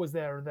large, he's always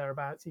there and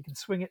thereabouts. He can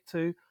swing it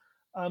too.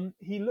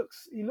 He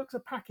looks a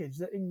package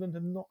that England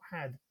have not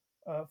had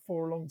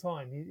for a long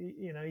time.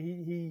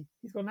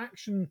 He's got an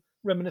action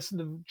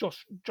reminiscent of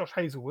Josh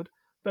Hazlewood,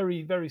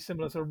 very very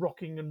similar, sort of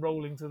rocking and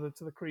rolling to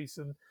the crease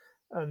and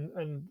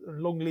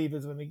long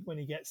levers when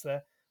he gets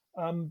there.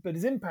 But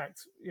his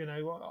impact,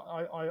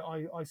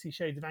 I see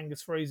shades of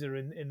Angus Fraser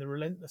in the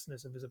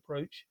relentlessness of his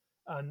approach,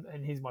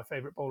 and he's my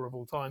favourite bowler of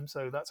all time,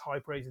 so that's high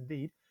praise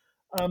indeed.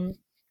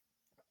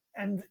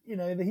 And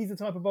he's the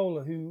type of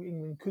bowler who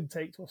England could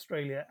take to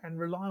Australia and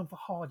rely on for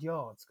hard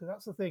yards, because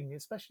that's the thing,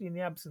 especially in the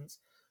absence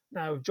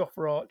now of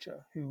Jofra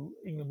Archer, who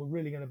England were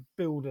really going to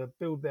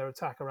build their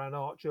attack around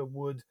Archer,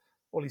 Wood,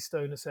 Ollie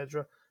Stone,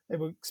 etc. They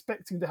were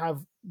expecting to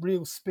have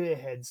real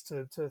spearheads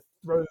to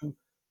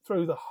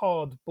throw the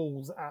hard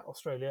balls at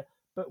Australia.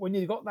 But when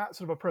you've got that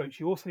sort of approach,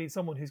 you also need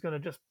someone who's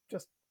going to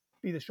just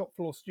be the shop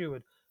floor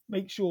steward,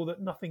 make sure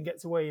that nothing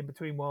gets away in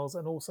between whiles,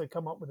 and also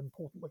come up with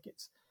important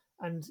wickets.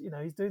 And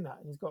he's doing that.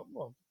 And he's got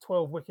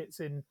 12 wickets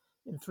in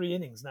 3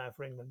 innings now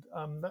for England.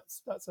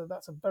 That's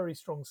a very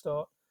strong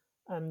start.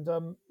 And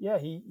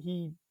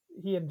he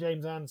and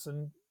James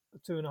Anderson, the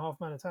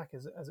 2.5-man attack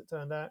as it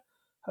turned out,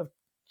 have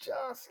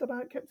just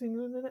about kept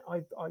England in it.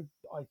 I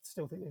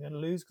still think they're going to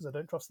lose because I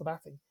don't trust the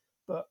batting,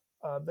 but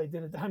they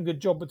did a damn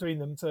good job between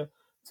them to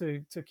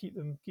keep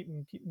them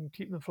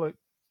afloat.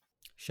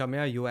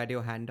 Shamia, you had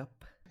your hand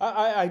up.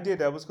 I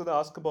did. I was going to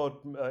ask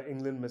about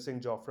England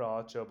missing Jofra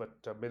Archer,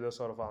 but Miller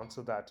sort of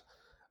answered that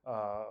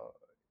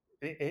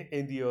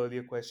in the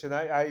earlier question.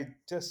 I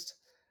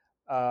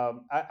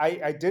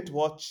did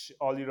watch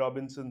Ollie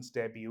Robinson's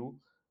debut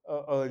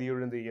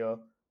earlier in the year.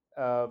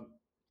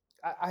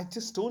 I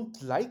just don't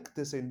like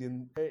this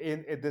in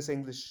this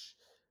English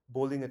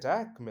bowling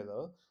attack,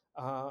 Miller.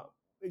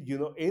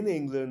 In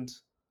England,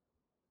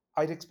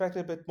 I'd expect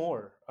a bit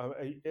more.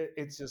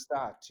 It's just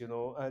that,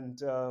 and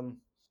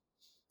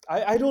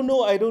I don't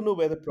know. I don't know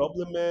where the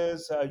problem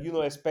is.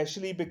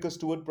 Especially because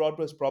Stuart Broad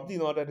was probably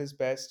not at his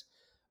best.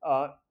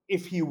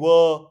 If he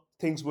were,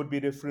 things would be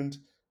different.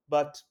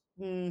 But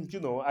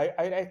I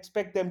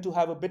expect them to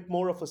have a bit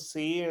more of a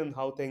say in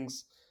how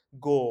things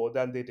go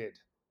than they did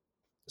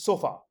so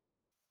far.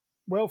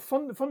 Well,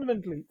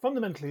 fundamentally,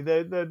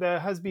 there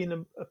has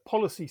been a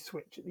policy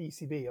switch at the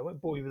ECB. I won't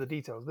bore you with the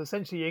details, but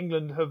essentially,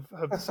 England have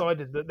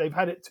decided that they've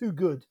had it too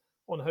good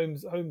on home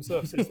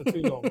surfaces for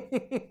too long,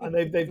 and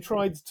they've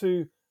tried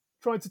to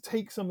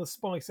take some of the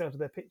spice out of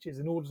their pitches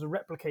in order to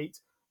replicate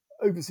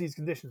overseas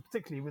conditions,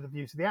 particularly with a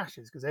view to the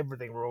Ashes, because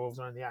everything revolves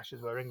around the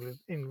Ashes where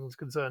England's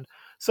concerned.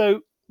 So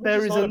Which there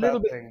is is not a a bad little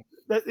bit. thing.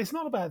 It's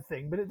not a bad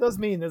thing, but it does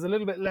mean there's a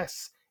little bit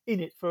less in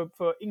it for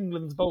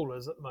England's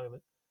bowlers at the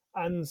moment.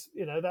 And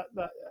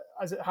that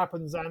as it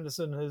happens,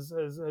 Anderson has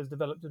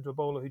developed into a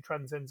bowler who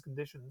transcends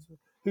conditions.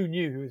 Who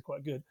knew? Who is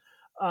quite good.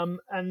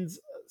 And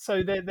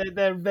so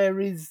there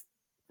is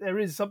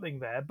something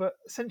there, but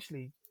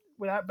essentially,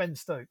 without Ben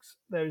Stokes,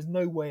 there is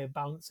no way of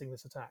balancing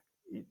this attack.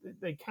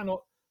 They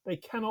cannot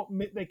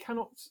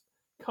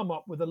come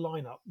up with a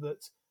lineup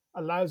that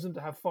allows them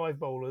to have 5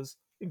 bowlers,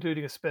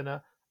 including a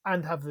spinner,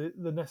 and have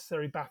the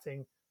necessary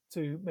batting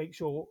to make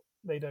sure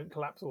they don't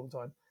collapse all the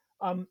time.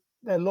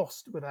 They're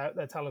lost without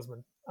their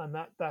talisman, and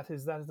that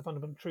is the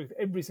fundamental truth.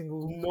 Every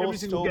single No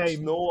Stokes,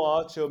 game. no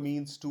Archer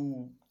means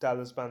too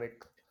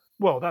talismanic.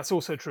 Well, that's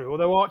also true.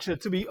 Although Archer,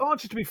 to be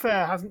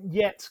fair, hasn't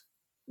yet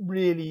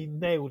really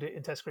nailed it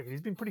in Test cricket.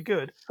 He's been pretty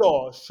good.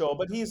 Sure, sure,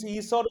 but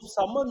he's sort of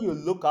someone you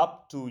look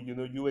up to.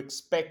 You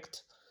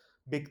expect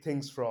big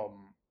things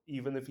from,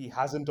 even if he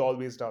hasn't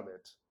always done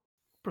it.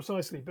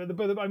 Precisely,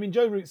 but I mean,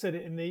 Joe Root said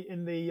it in the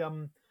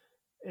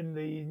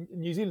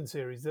New Zealand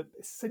series that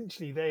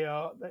essentially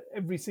that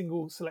every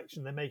single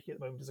selection they're making at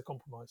the moment is a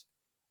compromise.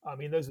 I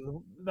mean, those are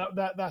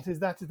that is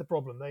the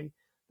problem.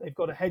 They've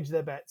got to hedge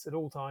their bets at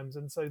all times,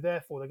 and so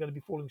therefore they're going to be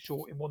falling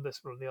short in one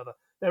discipline or the other.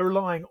 They're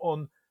relying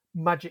on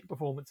magic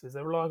performances.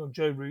 They're relying on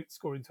Joe Root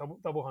scoring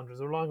double hundreds.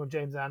 They're relying on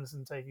James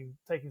Anderson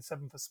taking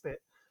 7 for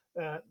spit.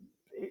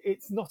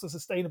 It's not a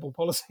sustainable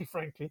policy,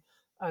 frankly,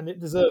 and it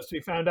deserves to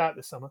be found out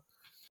this summer.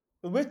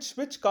 Which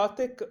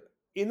Karthik,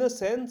 in a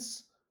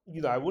sense,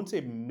 I wouldn't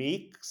say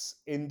makes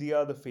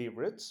India the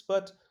favorites,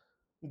 but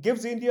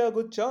gives India a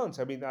good chance.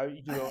 I mean,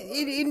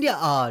 India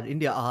are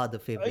the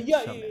favorites,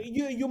 yeah,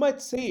 Shamil. you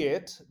might say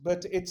it,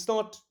 but it's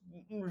not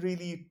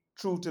really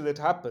true till it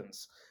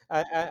happens.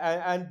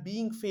 And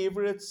being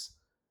favorites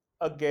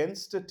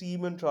against a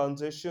team in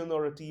transition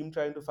or a team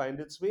trying to find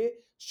its way,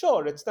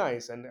 sure, it's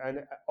nice, and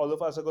all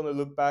of us are going to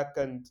look back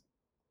and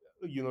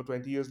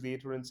 20 years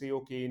later and say,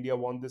 okay, India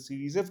won the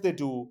series if they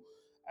do,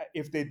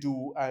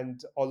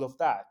 and all of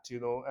that,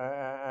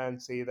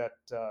 and say that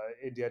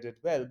India did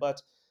well.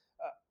 But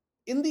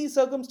in these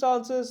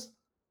circumstances,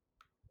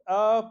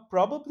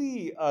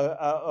 probably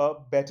a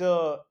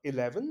better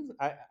 11.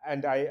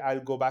 I'll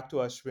go back to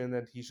Ashwin,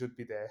 and he should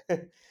be there.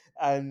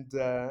 And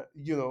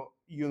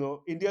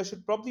India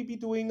should probably be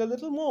doing a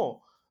little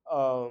more.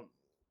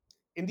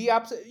 In the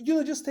absence,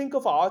 just think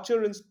of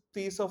Archer in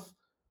place of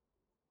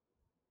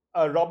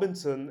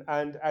Robinson,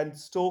 and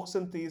Stokes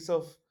in place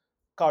of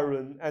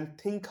Curran, and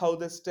think how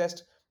this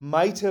test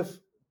might have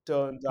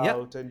turned Yeah,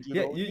 out. And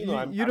yeah.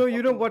 I'm You know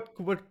talking.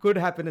 what could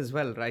happen as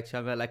well, right,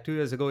 Shamil? Like 2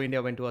 years ago,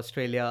 India went to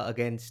Australia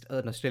against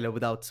Australia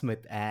without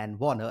Smith and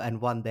Warner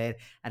and won there,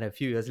 and a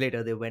few years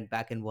later they went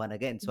back and won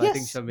again. So I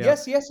think, Yes, Shamil,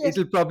 yes, yes, yes.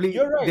 it'll probably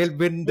You're right. they'll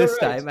win You're this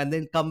right. time and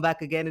then come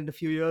back again in a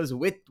few years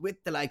with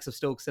the likes of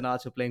Stokes and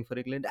Archer playing for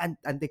England, and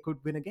they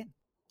could win again.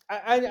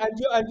 And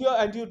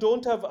you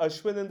don't have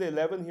Ashwin in the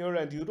 11 here,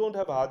 and you don't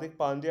have Hardik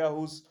Pandya,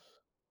 who's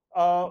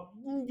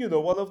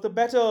one of the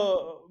better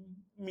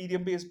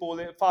medium pace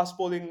bowling, fast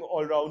bowling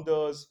all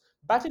rounders,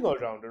 batting all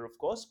rounder, of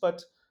course,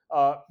 but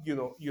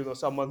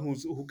someone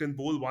who can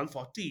bowl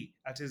 140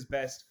 at his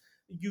best.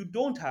 You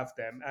don't have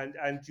them,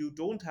 and you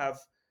don't have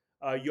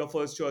your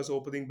first choice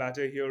opening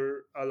batter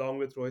here along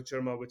with Rohit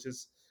Sharma, which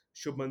is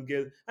Shubman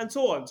Gill, and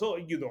so on. So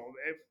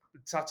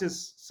such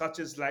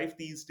is life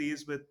these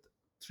days with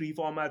 3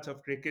 formats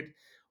of cricket,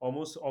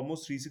 almost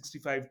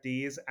 365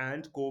 days,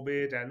 and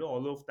COVID and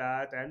all of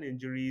that, and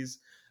injuries,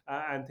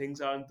 and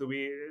things are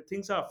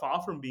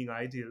far from being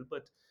ideal.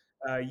 But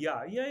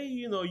yeah,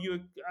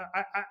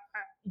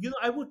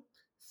 I would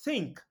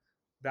think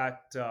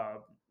that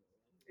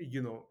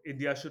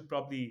India should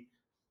probably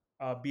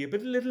be a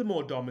little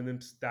more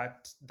dominant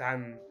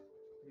than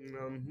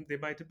they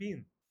might have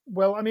been.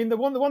 Well, I mean, the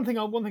one thing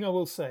I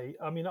will say,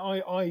 I mean,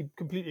 I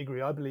completely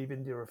agree. I believe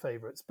India are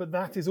favourites, but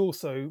that is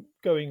also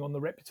going on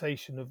the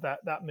reputation of that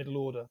middle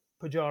order: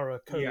 Pujara,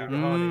 Kohli, Yeah,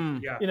 Rahane.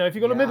 Mm, yeah. If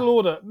you've got a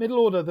yeah. middle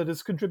order that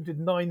has contributed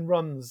 9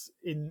 runs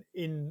in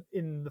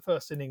the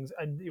first innings,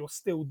 and you're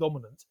still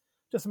dominant,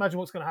 just imagine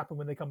what's going to happen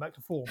when they come back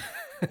to form.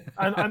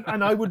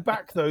 And I would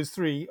back those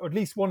 3, or at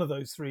least one of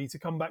those 3, to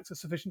come back to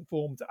sufficient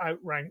form to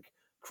outrank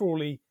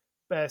Crawley,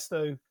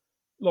 Bairstow,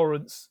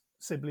 Lawrence,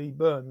 Sibley,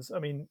 Burns. I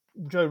mean,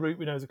 Joe Root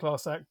we know is a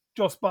class act.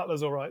 Joss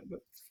Butler's all right, but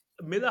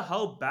Miller,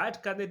 how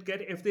bad can it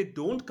get if they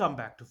don't come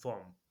back to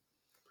form? well,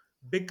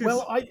 Because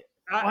I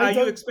are you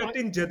don't.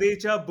 expecting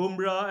Jadeja,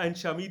 Bumrah, and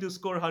Shami to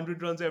score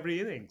 100 runs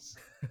every innings?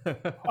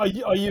 Are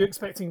you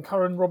expecting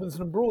Curran,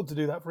 Robinson, and Broad to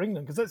do that for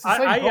England? Because that's the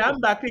same I problem. am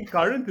backing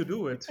Curran to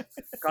do it.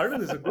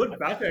 Curran is a good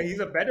batter.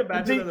 He's a better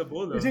batter than a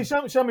bowler. You see,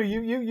 Shamu,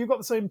 you got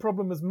the same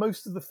problem as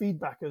most of the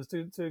feedbackers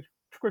to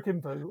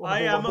Cricinfo on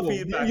I the am a board.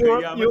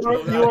 feedbacker. Yeah, I'm a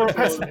troll. You I'm are a a troll.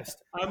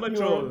 pessimist. I'm a You're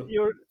troll.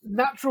 you're a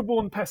natural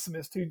born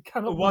pessimist who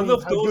cannot One believe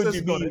of how those good is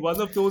you've got me. it.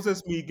 One of those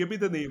is me. Give me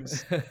the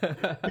names.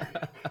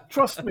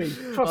 Trust me.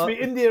 Uh,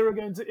 India are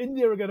going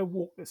to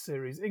walk this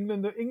series.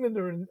 England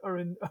are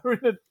in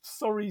a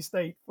sorry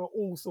state for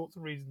all sorts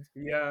of reasons.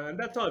 Yeah, and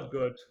that's not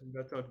good.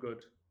 That's not good.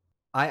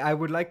 I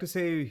would like to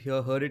say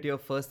you heard it here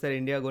first that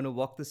India are going to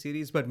walk the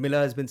series, but Miller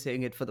has been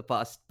saying it for the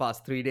past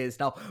 3 days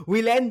now.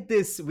 We'll end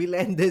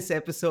this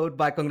episode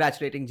by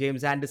congratulating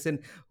James Anderson,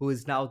 who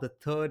is now the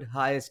third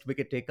highest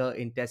wicket taker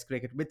in Test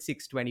cricket with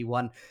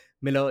 621.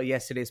 Miller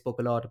yesterday spoke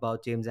a lot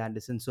about James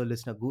Anderson, so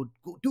listener,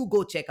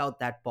 go check out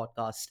that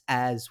podcast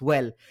as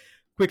well.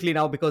 Quickly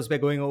now, because we're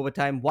going over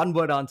time, one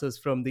word answers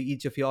from the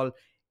each of y'all.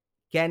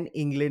 Can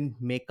England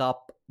make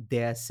up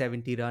their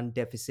 70-run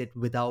deficit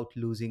without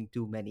losing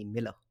too many,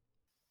 Miller?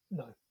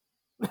 No.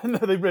 No,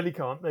 they really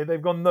can't.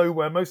 They've gone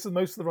nowhere. Most of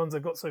the runs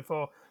they've got so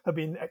far have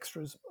been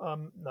extras.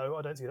 No,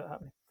 I don't see that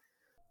happening.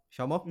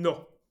 Shamo?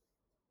 No,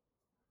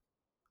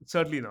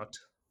 certainly not.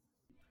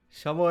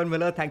 Shamo and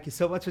Miller, thank you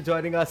so much for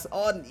joining us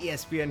on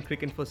ESPN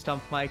Cricket for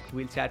Stump Mike.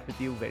 We'll chat with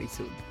you very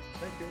soon.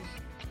 Thank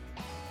you.